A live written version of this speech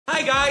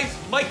Hi guys,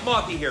 Mike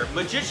Mauthe here,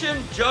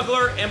 magician,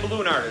 juggler, and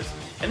balloon artist.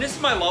 And this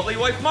is my lovely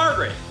wife,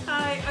 Margaret.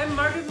 Hi, I'm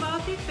Margaret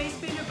Mauthe, face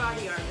painter,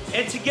 body artist.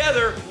 And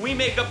together, we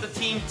make up the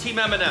team Team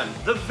M&M,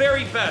 the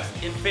very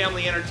best in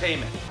family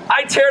entertainment.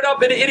 I tear it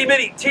up into itty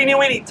bitty, teeny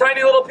weeny,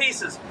 tiny little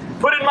pieces.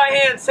 Put it in my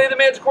hand, say the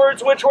magic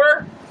words, which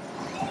were?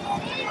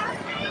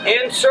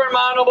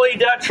 Insurmountably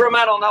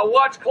detrimental. Now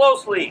watch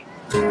closely.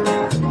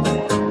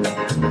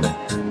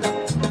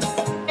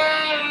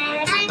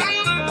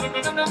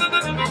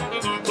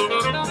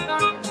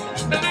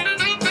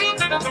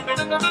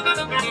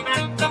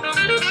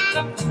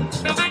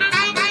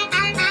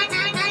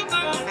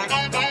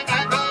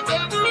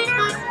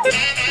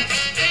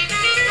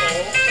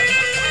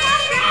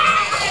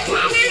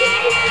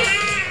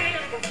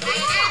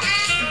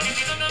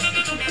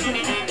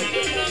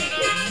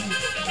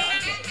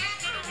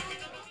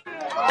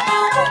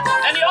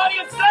 And the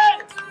audience said,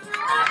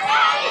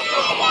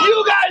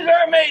 you guys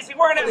are amazing.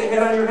 We're gonna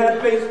head on your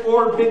head, face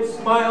forward, big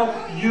smile.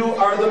 You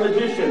are the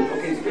magician.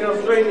 Okay, stand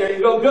up straight. There you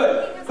go.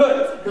 Good,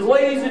 good. Because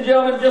ladies and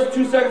gentlemen, in just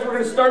 2 seconds, we're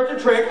going to start the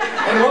trick.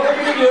 And what we're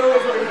going to do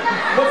is,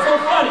 what's so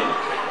funny?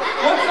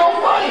 What's so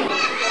funny?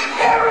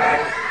 Eric!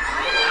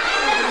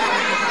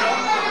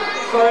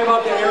 Sorry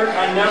about that, Eric.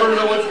 I never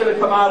know what's going to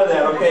come out of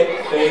that,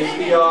 okay? Face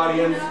the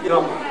audience. You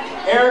know,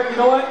 Eric, you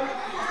know what?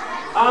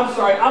 I'm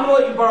sorry, I'm going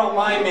to let you borrow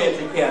my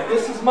magic hat.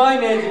 This is my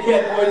magic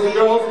hat, boys and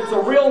girls. It's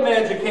a real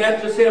magic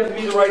hat, just have to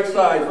be the right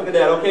size. Look at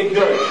that, okay,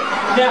 good.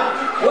 Now,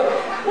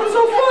 what's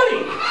so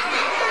funny?